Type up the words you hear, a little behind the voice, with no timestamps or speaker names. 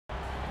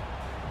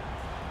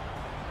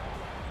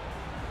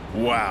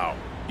Wow,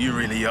 you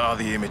really are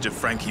the image of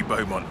Frankie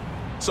Beaumont.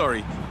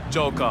 Sorry,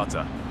 Joel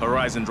Carter,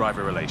 Horizon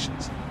Driver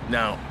Relations.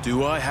 Now,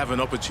 do I have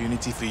an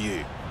opportunity for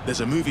you?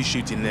 There's a movie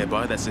shooting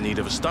nearby that's in need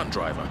of a stunt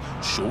driver.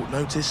 Short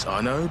notice,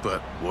 I know,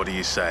 but what do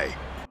you say?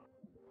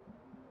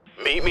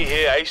 Meet me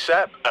here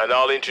ASAP, and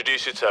I'll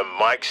introduce you to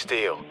Mike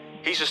Steele.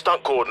 He's a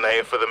stunt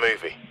coordinator for the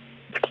movie.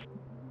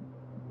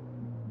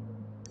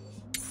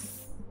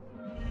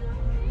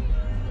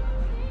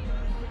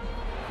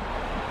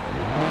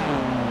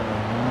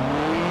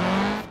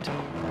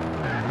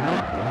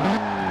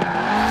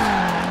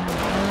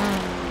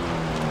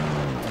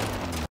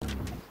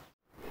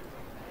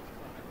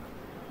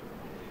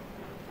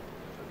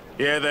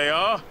 Here they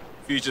are,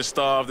 future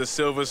star of the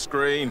silver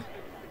screen.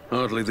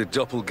 Hardly the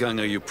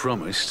doppelganger you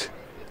promised.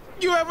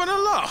 You having a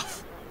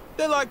laugh?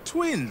 They're like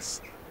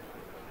twins.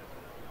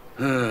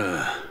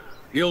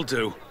 You'll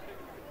do.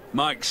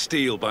 Mike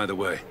Steele, by the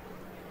way.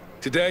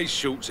 Today's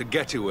shoot's a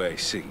getaway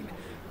scene.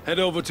 Head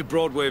over to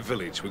Broadway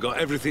Village. We got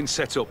everything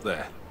set up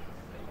there.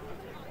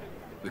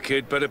 The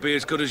kid better be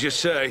as good as you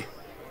say.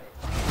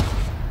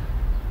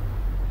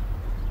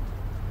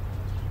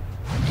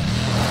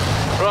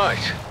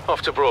 Right,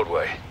 off to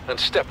Broadway. And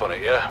step on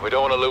it, yeah? We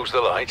don't want to lose the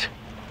light.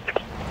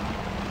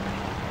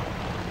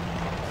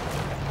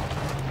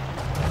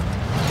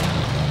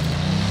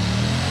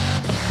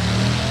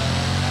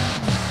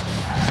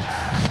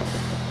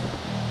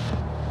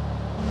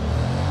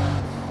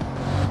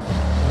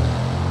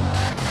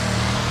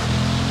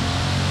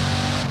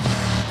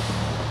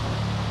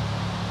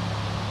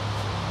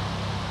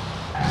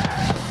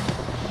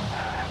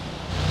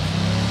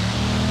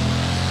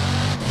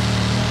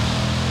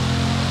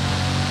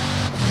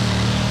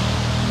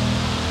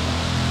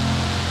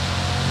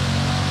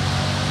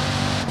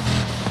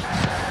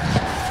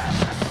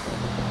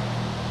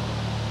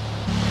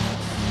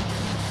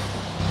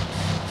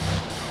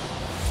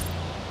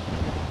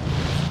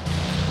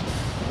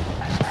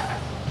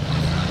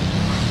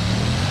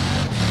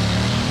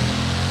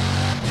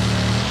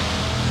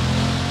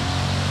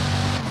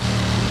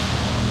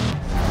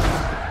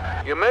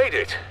 You made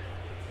it.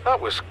 That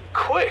was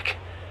quick.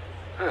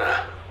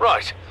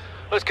 Right,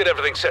 let's get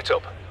everything set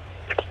up.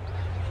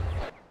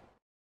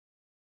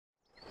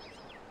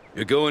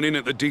 You're going in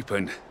at the deep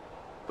end,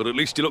 but at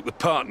least you look the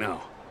part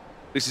now.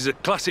 This is a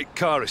classic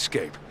car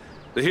escape.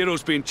 The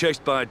hero's being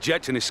chased by a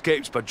jet and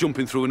escapes by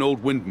jumping through an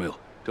old windmill.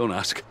 Don't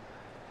ask.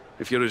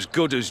 If you're as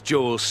good as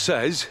Joel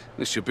says,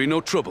 this should be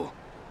no trouble.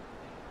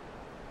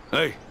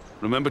 Hey,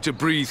 remember to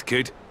breathe,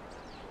 kid.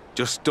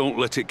 Just don't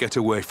let it get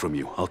away from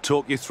you. I'll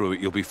talk you through it,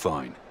 you'll be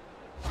fine.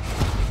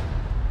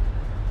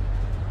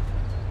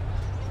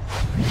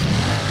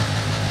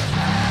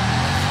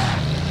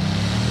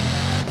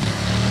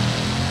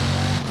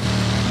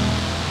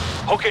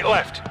 Hook it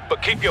left,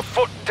 but keep your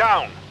foot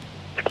down.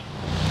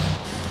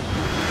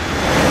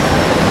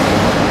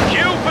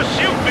 Cue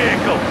pursuit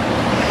vehicle!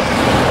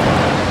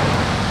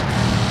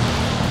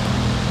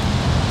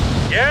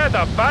 Yeah,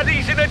 the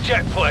baddie's in a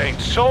jet plane,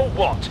 so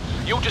what?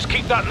 You just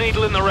keep that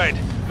needle in the red.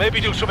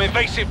 Maybe do some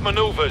evasive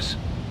maneuvers.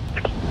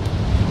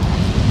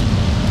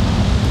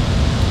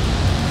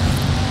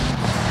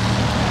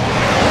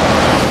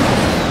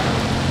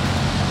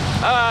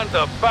 And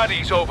the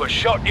baddie's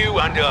overshot you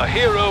and our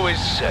hero is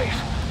safe.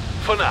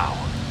 For now.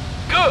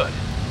 Good.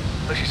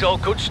 This is all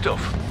good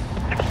stuff.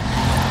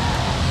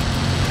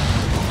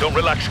 Don't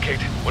relax, kid.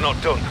 We're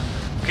not done.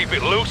 Keep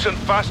it loose and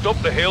fast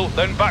up the hill,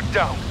 then back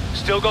down.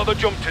 Still got the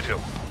jump to do.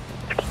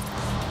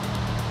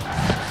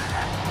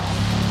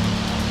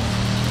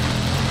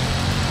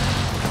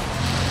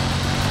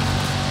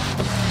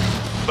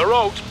 The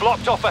road's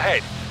blocked off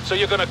ahead, so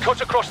you're gonna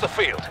cut across the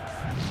field.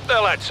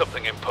 They'll add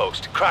something in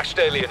post. Crashed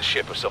alien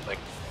ship or something.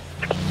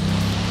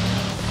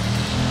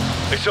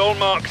 It's all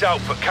marked out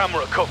for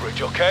camera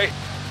coverage, okay?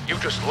 You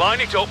just line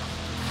it up,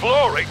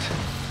 floor it,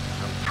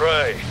 and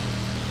pray.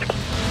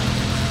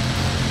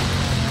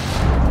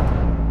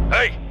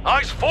 Hey,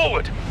 eyes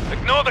forward!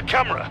 Ignore the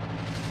camera.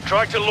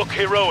 Try to look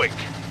heroic.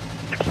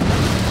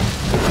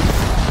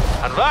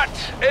 And that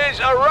is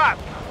a wrap,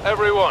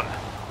 everyone.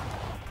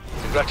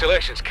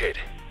 Congratulations, kid.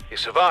 You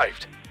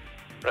survived.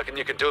 Reckon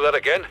you can do that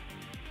again?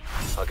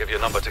 I'll give you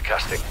a number to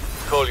casting.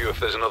 Call you if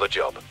there's another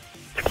job.